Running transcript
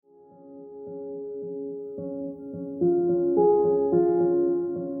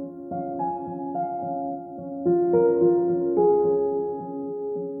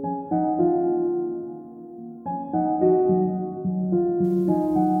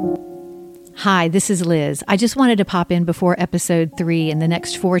Hi, this is Liz. I just wanted to pop in before episode 3 and the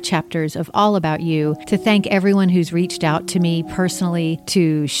next 4 chapters of All About You to thank everyone who's reached out to me personally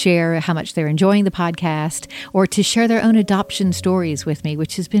to share how much they're enjoying the podcast or to share their own adoption stories with me,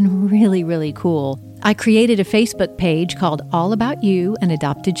 which has been really, really cool. I created a Facebook page called All About You, an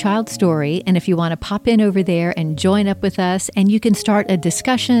adopted child story. And if you want to pop in over there and join up with us, and you can start a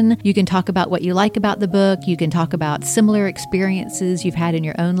discussion, you can talk about what you like about the book, you can talk about similar experiences you've had in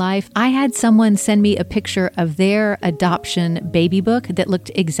your own life. I had someone send me a picture of their adoption baby book that looked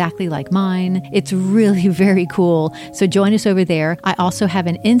exactly like mine. It's really very cool. So join us over there. I also have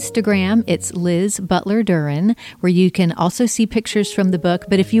an Instagram. It's Liz Butler Duren, where you can also see pictures from the book.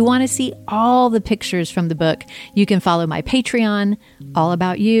 But if you want to see all the pictures from the book, you can follow my Patreon, All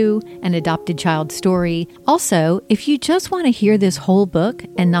About You, an adopted child story. Also, if you just want to hear this whole book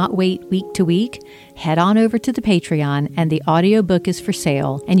and not wait week to week, head on over to the Patreon and the audiobook is for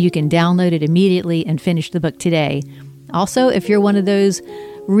sale and you can download it immediately and finish the book today. Also, if you're one of those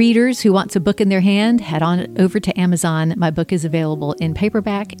readers who wants a book in their hand, head on over to Amazon. My book is available in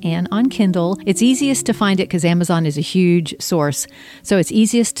paperback and on Kindle. It's easiest to find it because Amazon is a huge source. So it's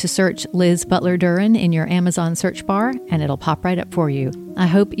easiest to search Liz Butler Duren in your Amazon search bar and it'll pop right up for you. I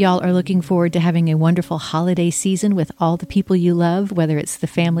hope y'all are looking forward to having a wonderful holiday season with all the people you love, whether it's the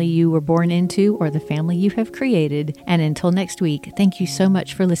family you were born into or the family you have created. And until next week, thank you so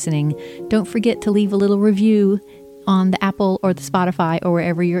much for listening. Don't forget to leave a little review on the Apple or the Spotify or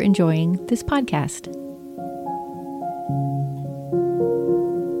wherever you're enjoying this podcast.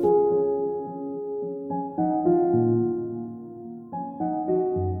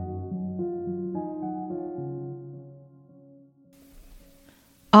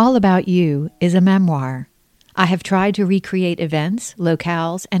 All About You is a memoir. I have tried to recreate events,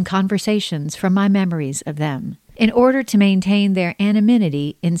 locales, and conversations from my memories of them. In order to maintain their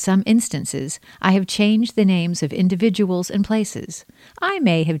anonymity in some instances, I have changed the names of individuals and places. I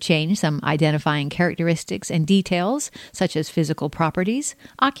may have changed some identifying characteristics and details, such as physical properties,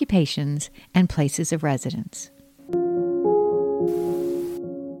 occupations, and places of residence.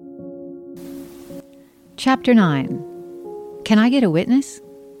 Chapter 9. Can I get a witness?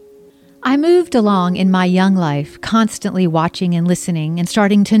 I moved along in my young life, constantly watching and listening and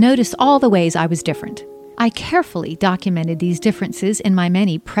starting to notice all the ways I was different. I carefully documented these differences in my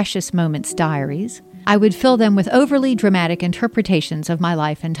many precious moments diaries. I would fill them with overly dramatic interpretations of my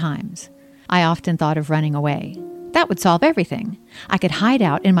life and times. I often thought of running away. That would solve everything. I could hide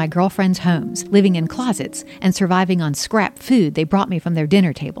out in my girlfriends' homes, living in closets, and surviving on scrap food they brought me from their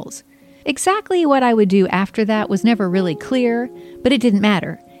dinner tables. Exactly what I would do after that was never really clear, but it didn't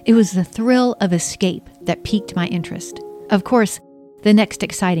matter. It was the thrill of escape that piqued my interest. Of course, the next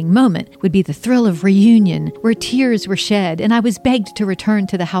exciting moment would be the thrill of reunion, where tears were shed and I was begged to return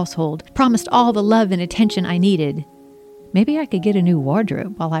to the household, promised all the love and attention I needed. Maybe I could get a new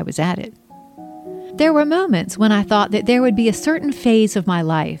wardrobe while I was at it. There were moments when I thought that there would be a certain phase of my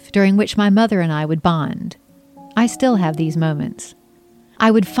life during which my mother and I would bond. I still have these moments.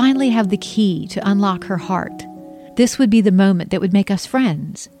 I would finally have the key to unlock her heart. This would be the moment that would make us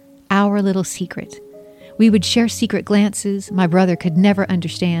friends, our little secret. We would share secret glances my brother could never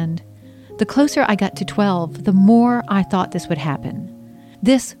understand. The closer I got to 12, the more I thought this would happen.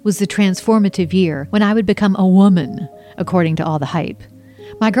 This was the transformative year when I would become a woman, according to all the hype.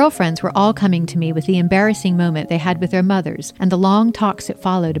 My girlfriends were all coming to me with the embarrassing moment they had with their mothers and the long talks that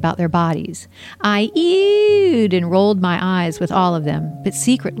followed about their bodies. I eewed and rolled my eyes with all of them, but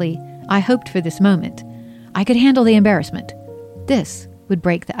secretly, I hoped for this moment. I could handle the embarrassment. This would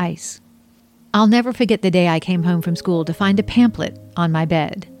break the ice. I'll never forget the day I came home from school to find a pamphlet on my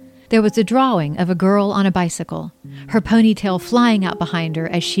bed. There was a drawing of a girl on a bicycle, her ponytail flying out behind her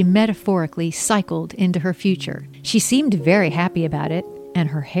as she metaphorically cycled into her future. She seemed very happy about it, and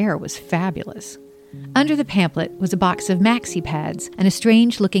her hair was fabulous. Under the pamphlet was a box of maxi pads and a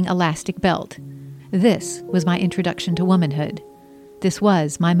strange-looking elastic belt. This was my introduction to womanhood. This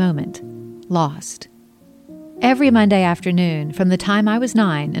was my moment. Lost. Every Monday afternoon, from the time I was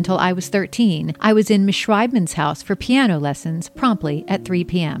 9 until I was 13, I was in Miss Schreibman's house for piano lessons promptly at 3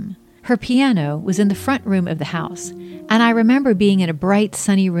 p.m. Her piano was in the front room of the house, and I remember being in a bright,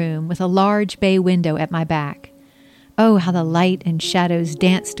 sunny room with a large bay window at my back. Oh, how the light and shadows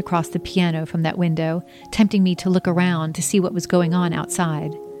danced across the piano from that window, tempting me to look around to see what was going on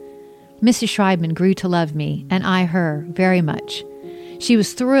outside. Mrs. Schreibman grew to love me, and I her, very much. She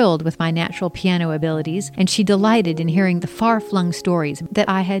was thrilled with my natural piano abilities, and she delighted in hearing the far-flung stories that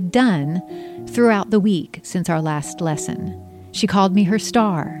I had done throughout the week since our last lesson. She called me her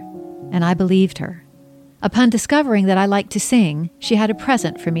star, and I believed her. Upon discovering that I liked to sing, she had a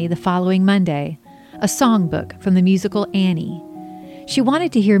present for me the following Monday, a songbook from the musical Annie. She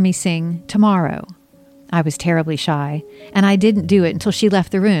wanted to hear me sing Tomorrow. I was terribly shy, and I didn't do it until she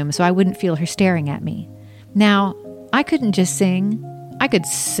left the room so I wouldn't feel her staring at me. Now, I couldn't just sing. I could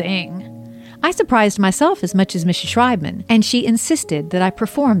sing. I surprised myself as much as Mrs. Schreibman, and she insisted that I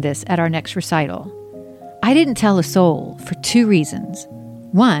perform this at our next recital. I didn't tell a soul for 2 reasons.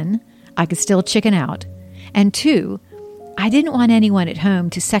 1, I could still chicken out, and 2, I didn't want anyone at home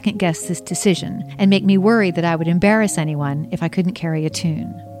to second-guess this decision and make me worry that I would embarrass anyone if I couldn't carry a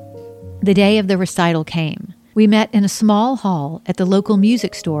tune. The day of the recital came. We met in a small hall at the local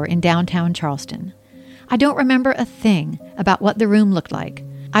music store in downtown Charleston. I don't remember a thing about what the room looked like.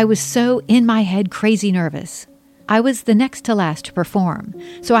 I was so in my head crazy nervous. I was the next to last to perform,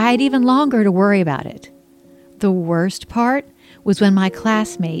 so I had even longer to worry about it. The worst part was when my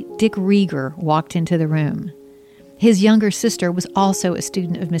classmate, Dick Rieger, walked into the room. His younger sister was also a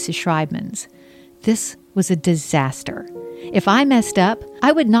student of Mrs. Schreibman's. This was a disaster. If I messed up,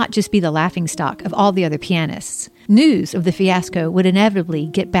 I would not just be the laughingstock of all the other pianists. News of the fiasco would inevitably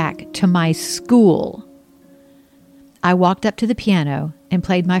get back to my school. I walked up to the piano and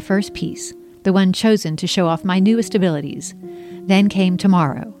played my first piece, the one chosen to show off my newest abilities. Then came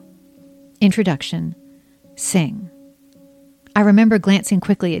Tomorrow. Introduction. Sing. I remember glancing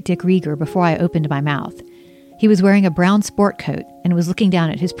quickly at Dick Rieger before I opened my mouth. He was wearing a brown sport coat and was looking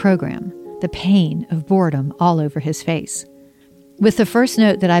down at his program, the pain of boredom all over his face. With the first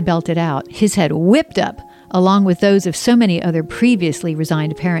note that I belted out, his head whipped up, along with those of so many other previously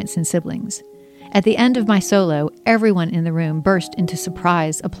resigned parents and siblings. At the end of my solo, everyone in the room burst into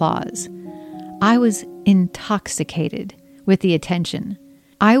surprise applause. I was intoxicated with the attention.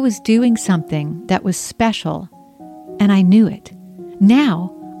 I was doing something that was special, and I knew it.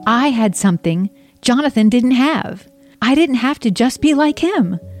 Now, I had something Jonathan didn't have. I didn't have to just be like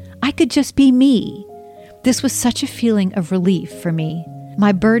him. I could just be me. This was such a feeling of relief for me.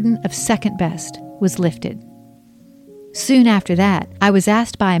 My burden of second best was lifted. Soon after that, I was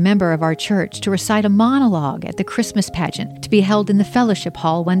asked by a member of our church to recite a monologue at the Christmas pageant to be held in the fellowship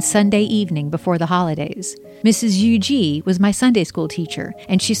hall one Sunday evening before the holidays. Mrs. Yu-Ji was my Sunday school teacher,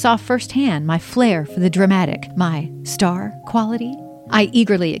 and she saw firsthand my flair for the dramatic, my star quality. I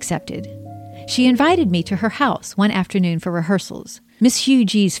eagerly accepted. She invited me to her house one afternoon for rehearsals. Miss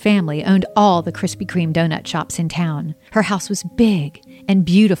Yu-Ji's family owned all the Krispy Kreme donut shops in town. Her house was big and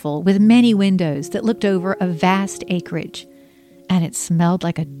beautiful with many windows that looked over a vast acreage. And it smelled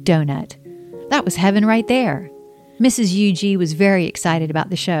like a donut. That was heaven right there. Mrs. Yu-Ji was very excited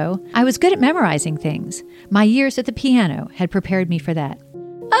about the show. I was good at memorizing things. My years at the piano had prepared me for that.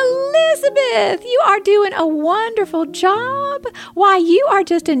 Elizabeth, you are doing a wonderful job. Why, you are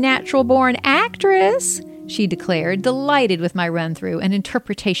just a natural-born actress, she declared, delighted with my run-through and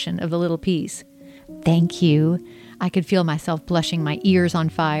interpretation of the little piece. Thank you. I could feel myself blushing, my ears on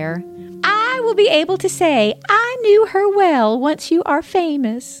fire. I will be able to say I knew her well once you are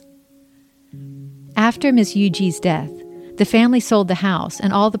famous. After Miss Yu-Ji's death, the family sold the house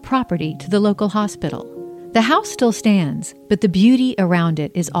and all the property to the local hospital. The house still stands, but the beauty around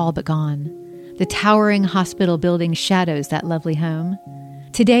it is all but gone. The towering hospital building shadows that lovely home.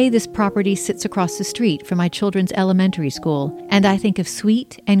 Today, this property sits across the street from my children's elementary school, and I think of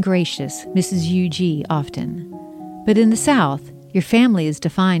sweet and gracious Mrs. Yu-Ji often. But in the South, your family is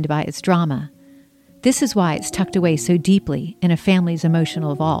defined by its drama. This is why it's tucked away so deeply in a family's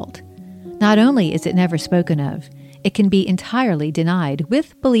emotional vault. Not only is it never spoken of, it can be entirely denied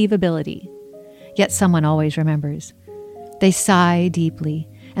with believability. Yet someone always remembers. They sigh deeply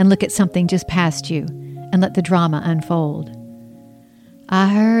and look at something just past you and let the drama unfold. I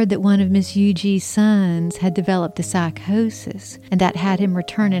heard that one of Miss Yu-Ji's sons had developed a psychosis, and that had him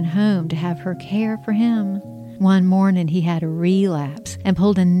returning home to have her care for him. One morning he had a relapse and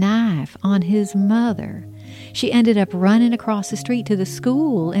pulled a knife on his mother. She ended up running across the street to the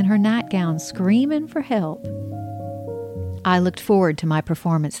school in her nightgown, screaming for help. I looked forward to my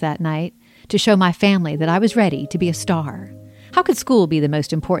performance that night to show my family that I was ready to be a star. How could school be the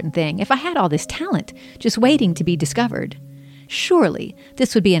most important thing if I had all this talent just waiting to be discovered? Surely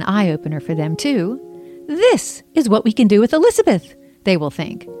this would be an eye-opener for them, too. This is what we can do with Elizabeth, they will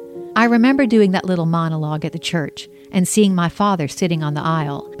think. I remember doing that little monologue at the church and seeing my father sitting on the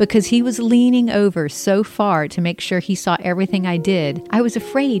aisle. Because he was leaning over so far to make sure he saw everything I did, I was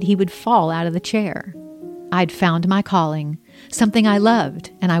afraid he would fall out of the chair. I'd found my calling, something I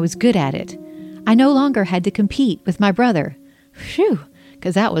loved, and I was good at it. I no longer had to compete with my brother. Phew,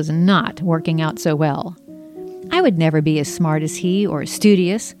 because that was not working out so well. I would never be as smart as he or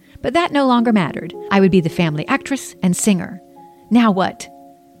studious, But that no longer mattered. I would be the family actress and singer. Now what?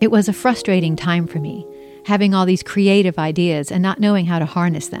 It was a frustrating time for me, having all these creative ideas and not knowing how to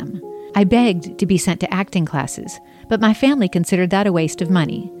harness them. I begged to be sent to acting classes, but my family considered that a waste of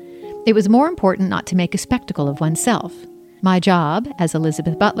money. It was more important not to make a spectacle of oneself. My job as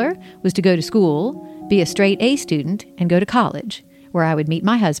Elizabeth Butler was to go to school, be a straight A student, and go to college, where I would meet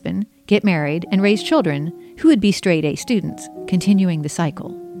my husband, get married, and raise children who would be straight A students, continuing the cycle.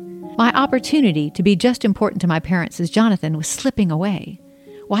 My opportunity to be just important to my parents as Jonathan was slipping away.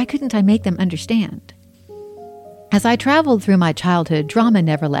 Why couldn't I make them understand? As I traveled through my childhood, drama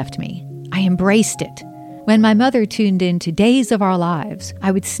never left me. I embraced it. When my mother tuned in to Days of Our Lives,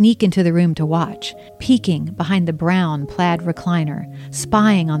 I would sneak into the room to watch, peeking behind the brown plaid recliner,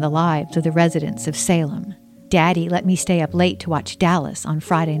 spying on the lives of the residents of Salem. Daddy let me stay up late to watch Dallas on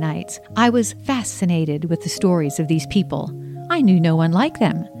Friday nights. I was fascinated with the stories of these people. I knew no one like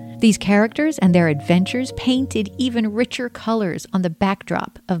them. These characters and their adventures painted even richer colors on the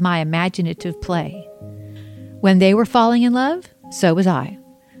backdrop of my imaginative play. When they were falling in love, so was I.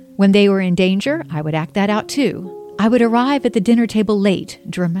 When they were in danger, I would act that out too. I would arrive at the dinner table late,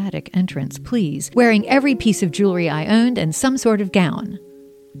 dramatic entrance, please, wearing every piece of jewelry I owned and some sort of gown.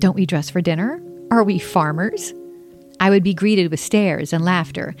 Don't we dress for dinner? Are we farmers? I would be greeted with stares and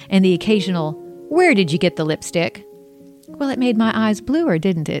laughter and the occasional, "Where did you get the lipstick?" Well, it made my eyes bluer,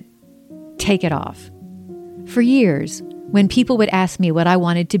 didn't it? Take it off. For years, when people would ask me what I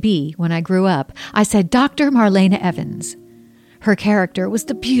wanted to be when I grew up, I said Dr. Marlena Evans. Her character was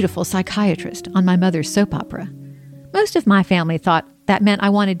the beautiful psychiatrist on my mother's soap opera. Most of my family thought that meant I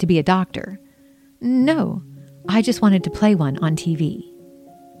wanted to be a doctor. No, I just wanted to play one on TV.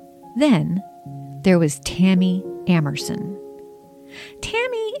 Then there was Tammy Amerson.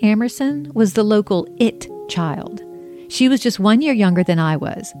 Tammy Amerson was the local it child. She was just 1 year younger than I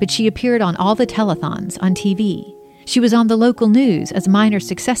was, but she appeared on all the telethons on TV. She was on the local news as minor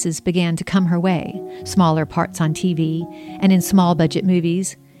successes began to come her way, smaller parts on TV and in small budget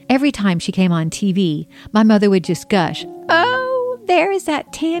movies. Every time she came on TV, my mother would just gush, "Oh, there is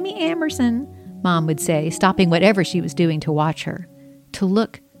that Tammy Amerson," Mom would say, stopping whatever she was doing to watch her, to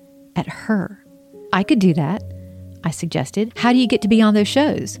look at her. "I could do that," I suggested. "How do you get to be on those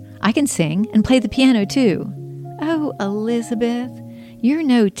shows? I can sing and play the piano too." "Oh, Elizabeth, you're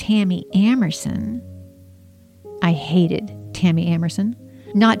no Tammy Amerson." I hated Tammy Amerson,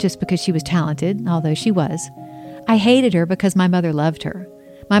 not just because she was talented, although she was. I hated her because my mother loved her.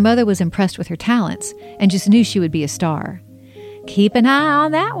 My mother was impressed with her talents and just knew she would be a star. "Keep an eye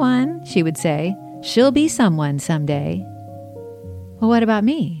on that one," she would say. "She'll be someone someday." Well, what about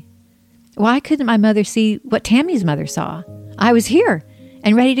me? Why couldn't my mother see what Tammy's mother saw? I was here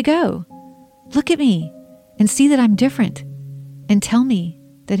and ready to go. Look at me and see that I'm different and tell me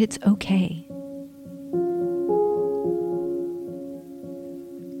that it's okay.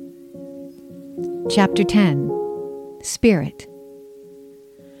 Chapter 10. Spirit.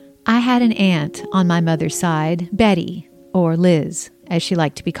 I had an aunt on my mother's side, Betty, or Liz, as she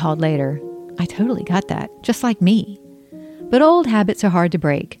liked to be called later. I totally got that, just like me. But old habits are hard to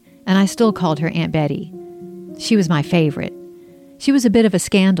break, and I still called her Aunt Betty. She was my favorite. She was a bit of a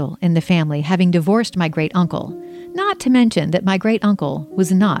scandal in the family, having divorced my great-uncle, not to mention that my great-uncle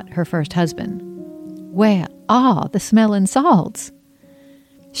was not her first husband. Well, the smelling salts.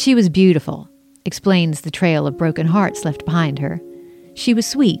 She was beautiful, explains the trail of broken hearts left behind her. She was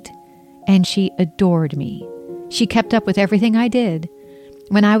sweet, and she adored me. She kept up with everything I did.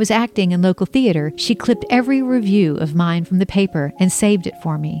 When I was acting in local theater, she clipped every review of mine from the paper and saved it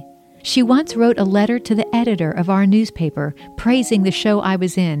for me. She once wrote a letter to the editor of our newspaper praising the show I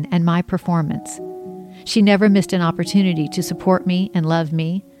was in and my performance. She never missed an opportunity to support me and love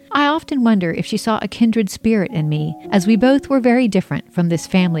me. I often wonder if she saw a kindred spirit in me, as we both were very different from this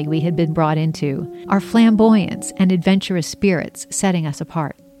family we had been brought into, our flamboyance and adventurous spirits setting us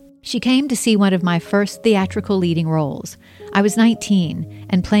apart. She came to see one of my first theatrical leading roles. I was 19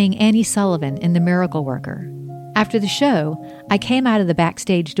 and playing Annie Sullivan in The Miracle Worker. After the show, I came out of the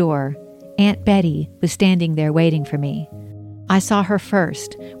backstage door. Aunt Betty was standing there waiting for me. I saw her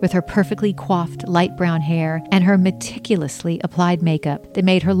first, with her perfectly coiffed light brown hair and her meticulously applied makeup that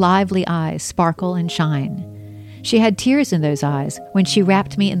made her lively eyes sparkle and shine. She had tears in those eyes when she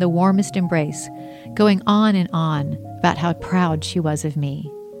wrapped me in the warmest embrace, going on and on about how proud she was of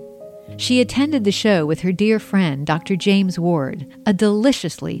me. She attended the show with her dear friend, Dr. James Ward, a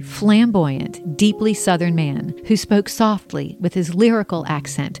deliciously flamboyant, deeply Southern man who spoke softly with his lyrical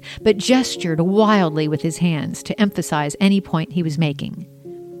accent, but gestured wildly with his hands to emphasize any point he was making.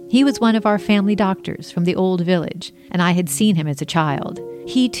 He was one of our family doctors from the old village, and I had seen him as a child.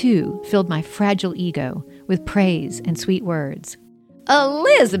 He, too, filled my fragile ego with praise and sweet words.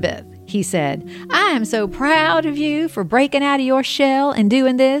 "Elizabeth," he said, "I am so proud of you for breaking out of your shell and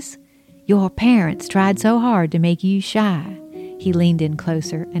doing this. Your parents tried so hard to make you shy." He leaned in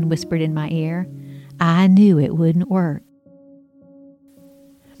closer and whispered in my ear, "I knew it wouldn't work."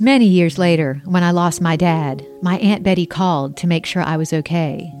 Many years later, when I lost my dad, my Aunt Betty called to make sure I was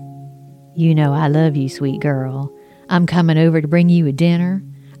okay. "You know I love you, sweet girl. I'm coming over to bring you a dinner.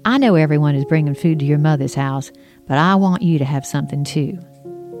 I know everyone is bringing food to your mother's house, but I want you to have something too."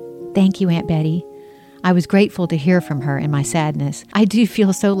 "Thank you, Aunt Betty." I was grateful to hear from her in my sadness. I do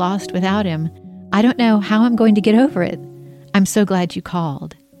feel so lost without him. I don't know how I'm going to get over it. I'm so glad you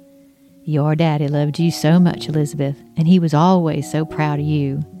called. "Your daddy loved you so much, Elizabeth, and he was always so proud of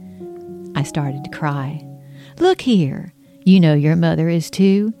you." I started to cry. "Look here, you know your mother is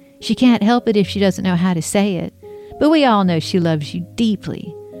too. She can't help it if she doesn't know how to say it, but we all know she loves you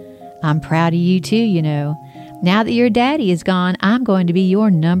deeply. I'm proud of you too, you know. Now that your daddy is gone, I'm going to be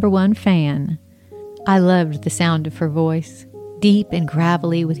your #1 fan." I loved the sound of her voice, deep and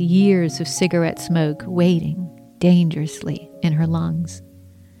gravelly with years of cigarette smoke waiting dangerously in her lungs.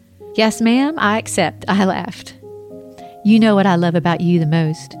 "Yes, ma'am, I accept," I laughed. "You know what I love about you the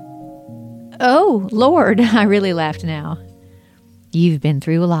most." "Oh, Lord," I really laughed now. "You've been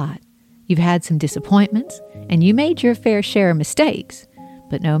through a lot. You've had some disappointments, and you made your fair share of mistakes.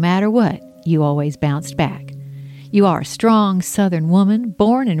 But no matter what, you always bounced back. You are a strong Southern woman,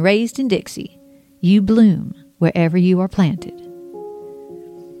 born and raised in Dixie. You bloom wherever you are planted."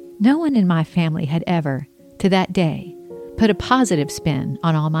 No one in my family had ever, to that day, put a positive spin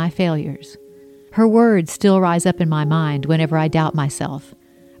on all my failures. Her words still rise up in my mind whenever I doubt myself,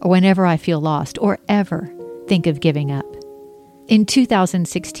 or whenever I feel lost, or ever think of giving up. In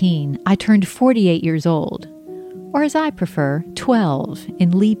 2016, I turned 48 years old, or as I prefer, 12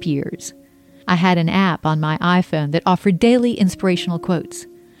 in leap years. I had an app on my iPhone that offered daily inspirational quotes.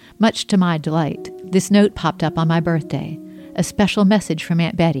 Much to my delight, this note popped up on my birthday, a special message from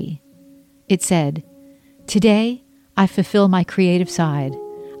Aunt Betty. It said, "Today, I fulfill my creative side.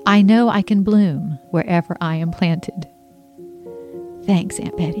 I know I can bloom wherever I am planted." Thanks,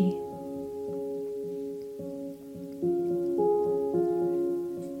 Aunt Betty.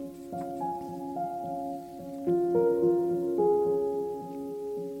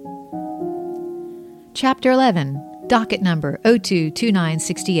 Chapter 11, docket number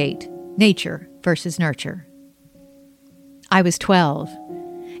 022968, Nature versus Nurture. I was 12.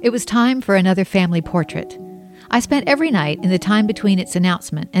 It was time for another family portrait. I spent every night in the time between its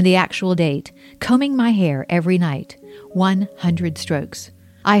announcement and the actual date, combing my hair every night, 100 strokes.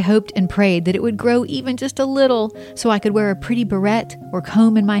 I hoped and prayed that it would grow even just a little so I could wear a pretty barrette or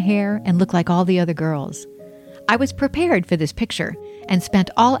comb in my hair and look like all the other girls. I was prepared for this picture and spent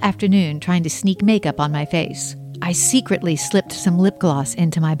all afternoon trying to sneak makeup on my face. I secretly slipped some lip gloss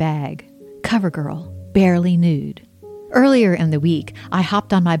into my bag. CoverGirl, barely nude. Earlier in the week, I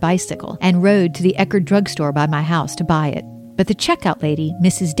hopped on my bicycle and rode to the Eckerd drugstore by my house to buy it. But the checkout lady,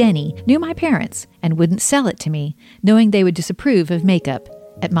 Mrs. Denny, knew my parents and wouldn't sell it to me, knowing they would disapprove of makeup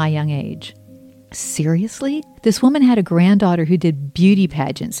at my young age. Seriously? This woman had a granddaughter who did beauty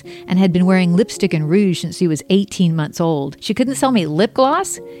pageants and had been wearing lipstick and rouge since she was 18 months old. She couldn't sell me lip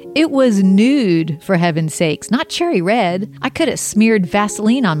gloss? It was nude, for heaven's sakes, not cherry red. I could have smeared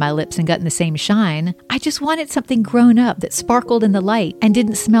Vaseline on my lips and gotten the same shine. I just wanted something grown up that sparkled in the light and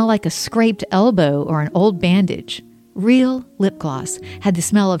didn't smell like a scraped elbow or an old bandage. Real lip gloss had the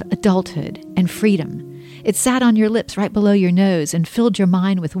smell of adulthood and freedom. It sat on your lips right below your nose and filled your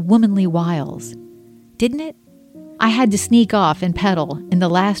mind with womanly wiles. Didn't it? I had to sneak off and pedal in the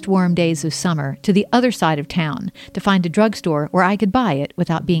last warm days of summer to the other side of town to find a drugstore where I could buy it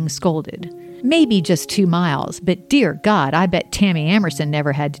without being scolded. Maybe just 2 miles, but dear God, I bet Tammy Amerson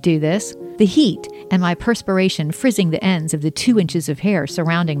never had to do this. The heat and my perspiration frizzing the ends of the 2 inches of hair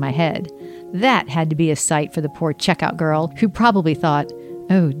surrounding my head. That had to be a sight for the poor checkout girl who probably thought,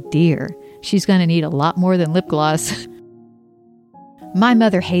 oh dear, she's going to need a lot more than lip gloss. My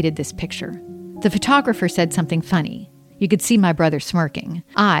mother hated this picture. The photographer said something funny. You could see my brother smirking.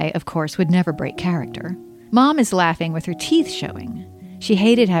 I, of course, would never break character. Mom is laughing with her teeth showing. She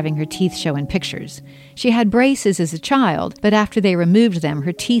hated having her teeth show in pictures. She had braces as a child, but after they removed them,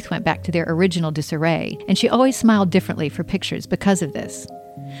 her teeth went back to their original disarray, and she always smiled differently for pictures because of this.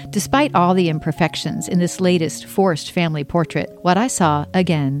 Despite all the imperfections in this latest forced family portrait, what I saw,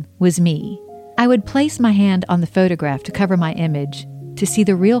 again, was me. I would place my hand on the photograph to cover my image, to see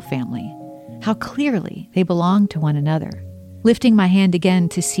the real family, how clearly they belonged to one another. Lifting my hand again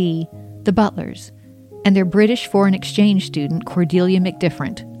to see the Butlers, and their British foreign exchange student, Cordelia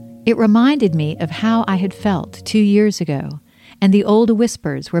McDifferent. It reminded me of how I had felt 2 years ago, and the old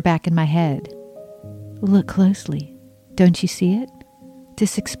whispers were back in my head. Look closely. Don't you see it?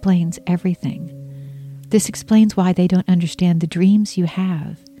 This explains everything. This explains why they don't understand the dreams you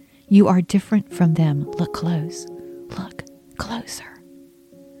have. You are different from them. Look close. Look closer.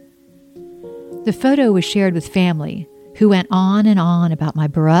 The photo was shared with family, who went on and on about my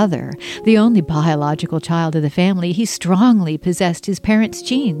brother, the only biological child of the family. He strongly possessed his parents'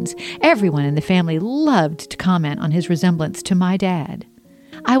 genes. Everyone in the family loved to comment on his resemblance to my dad.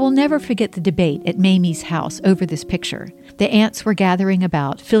 I will never forget the debate at Mamie's house over this picture. The aunts were gathering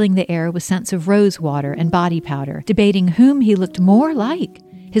about, filling the air with scents of rose water and body powder, debating whom he looked more like,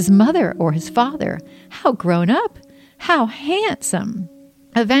 his mother or his father. How grown up! How handsome!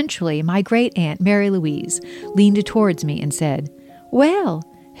 Eventually, my great-aunt, Mary Louise, leaned towards me and said, "Well,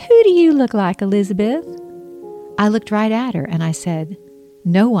 who do you look like, Elizabeth?" I looked right at her and I said,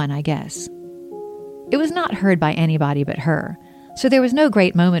 "No one, I guess." It was not heard by anybody but her, so there was no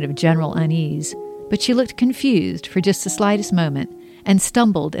great moment of general unease, but she looked confused for just the slightest moment and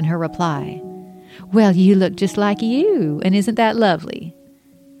stumbled in her reply. "Well, you look just like you, and isn't that lovely?"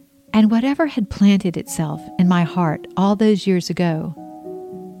 And whatever had planted itself in my heart all those years ago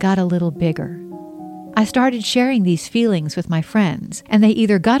got a little bigger. I started sharing these feelings with my friends, and they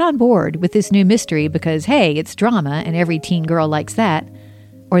either got on board with this new mystery because, hey, it's drama and every teen girl likes that,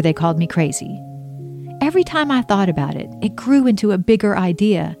 or they called me crazy. Every time I thought about it, it grew into a bigger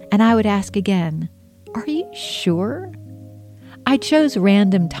idea, and I would ask again, "Are you sure?" I chose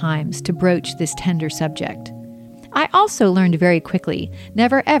random times to broach this tender subject. I also learned very quickly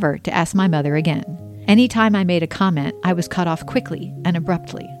never ever to ask my mother again. Anytime I made a comment, I was cut off quickly and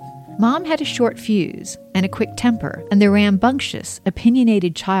abruptly. Mom had a short fuse and a quick temper, and the rambunctious,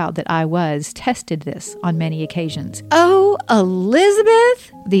 opinionated child that I was tested this on many occasions. "Oh,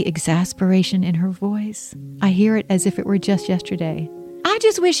 Elizabeth!" The exasperation in her voice. I hear it as if it were just yesterday. "I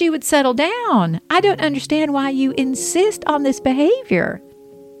just wish you would settle down. I don't understand why you insist on this behavior."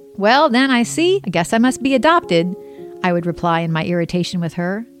 "Well, then I guess I must be adopted," I would reply in my irritation with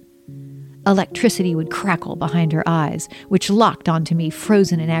her. Electricity would crackle behind her eyes, which locked onto me,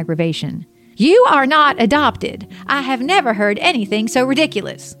 frozen in aggravation. "You are not adopted. I have never heard anything so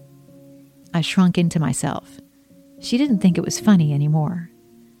ridiculous." I shrunk into myself. She didn't think it was funny anymore.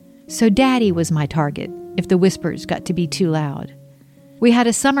 So Daddy was my target if the whispers got to be too loud. We had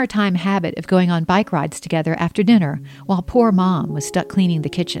a summertime habit of going on bike rides together after dinner while poor Mom was stuck cleaning the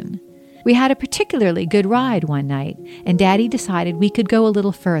kitchen. We had a particularly good ride one night, and Daddy decided we could go a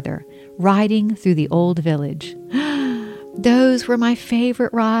little further, riding through the old village. Those were my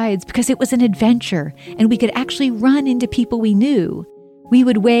favorite rides because it was an adventure, and we could actually run into people we knew. We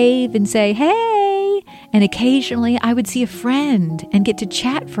would wave and say, "Hey!" and occasionally I would see a friend and get to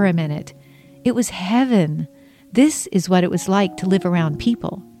chat for a minute. It was heaven. This is what it was like to live around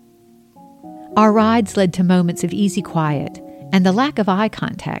people. Our rides led to moments of easy quiet, and the lack of eye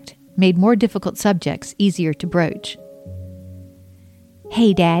contact made more difficult subjects easier to broach.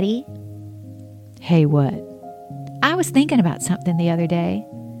 "Hey, Daddy." "Hey, what?" "I was thinking about something the other day."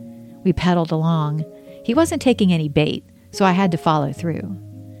 We pedaled along. He wasn't taking any bait, so I had to follow through.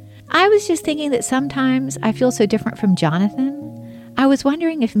 "I was just thinking that sometimes I feel so different from Jonathan. I was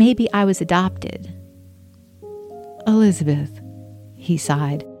wondering if maybe I was adopted." "Elizabeth," he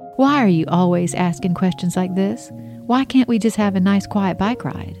sighed, "why are you always asking questions like this? Why can't we just have a nice quiet bike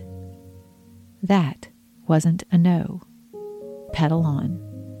ride?" That wasn't a no. Pedal on.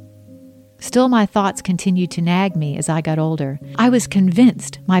 Still, my thoughts continued to nag me as I got older. I was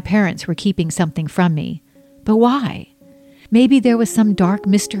convinced my parents were keeping something from me. But why? Maybe there was some dark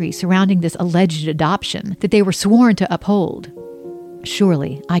mystery surrounding this alleged adoption that they were sworn to uphold.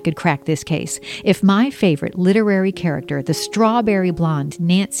 Surely I could crack this case. If my favorite literary character, the strawberry blonde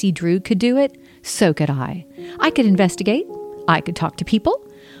Nancy Drew, could do it, so could I. I could investigate. I could talk to people.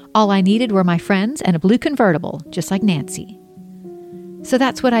 All I needed were my friends and a blue convertible, just like Nancy. So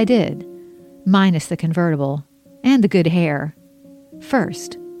that's what I did, minus the convertible and the good hair.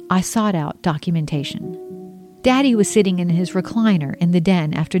 First, I sought out documentation. Daddy was sitting in his recliner in the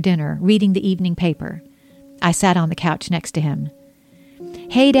den after dinner, reading the evening paper. I sat on the couch next to him.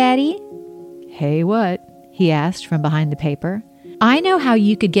 "Hey, Daddy." "Hey, what?" he asked from behind the paper. "I know how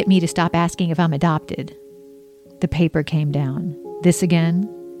you could get me to stop asking if I'm adopted." The paper came down. "This again?"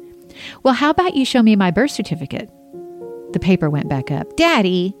 "Well, how about you show me my birth certificate?" The paper went back up.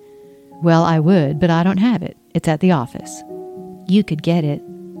 "Daddy!" "Well, I would, but I don't have it. It's at the office." "You could get it."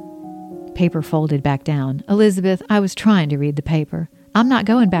 Paper folded back down. "Elizabeth, I was trying to read the paper. I'm not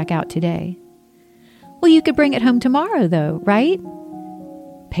going back out today." Well, you could bring it home tomorrow, though, right?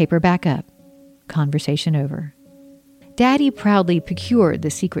 Paper back up. Conversation over. Daddy proudly procured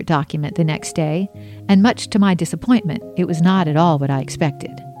the secret document the next day, and much to my disappointment, it was not at all what I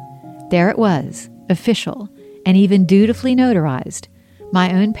expected. There it was, official, and even dutifully notarized,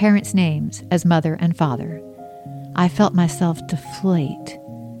 my own parents' names as mother and father. I felt myself deflate.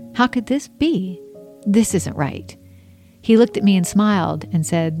 How could this be? This isn't right. He looked at me and smiled and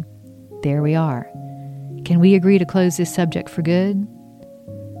said, "There we are. Can we agree to close this subject for good?"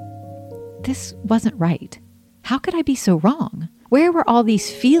 This wasn't right. How could I be so wrong? Where were all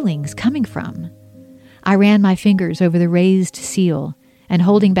these feelings coming from? I ran my fingers over the raised seal, and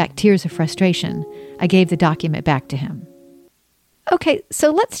holding back tears of frustration, I gave the document back to him. Okay,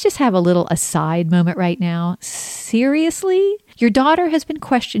 so let's just have a little aside moment right now. Seriously? Your daughter has been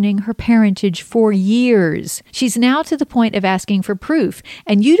questioning her parentage for years. She's now to the point of asking for proof,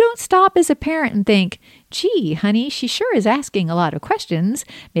 and you don't stop as a parent and think, "Gee, honey, she sure is asking a lot of questions.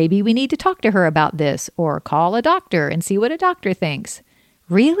 Maybe we need to talk to her about this, or call a doctor and see what a doctor thinks."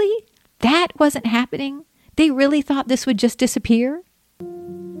 Really? That wasn't happening? They really thought this would just disappear?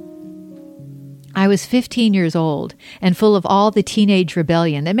 I was 15 years old and full of all the teenage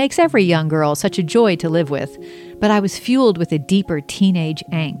rebellion that makes every young girl such a joy to live with, but I was fueled with a deeper teenage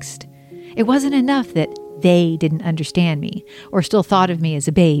angst. It wasn't enough that they didn't understand me, or still thought of me as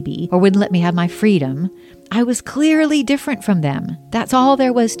a baby, or wouldn't let me have my freedom. I was clearly different from them. That's all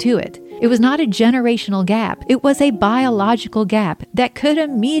there was to it. It was not a generational gap. It was a biological gap that could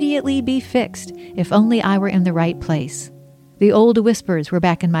immediately be fixed if only I were in the right place. The old whispers were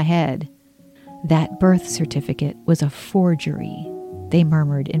back in my head. "That birth certificate was a forgery," they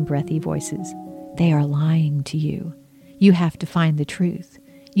murmured in breathy voices. "They are lying to you. You have to find the truth.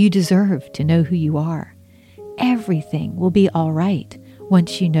 You deserve to know who you are. Everything will be all right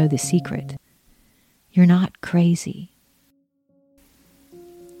once you know the secret. You're not crazy."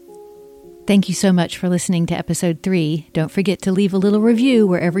 Thank you so much for listening to episode 3. Don't forget to leave a little review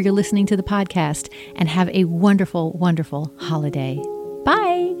wherever you're listening to the podcast, and have a wonderful, wonderful holiday.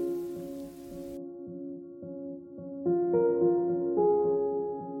 Bye!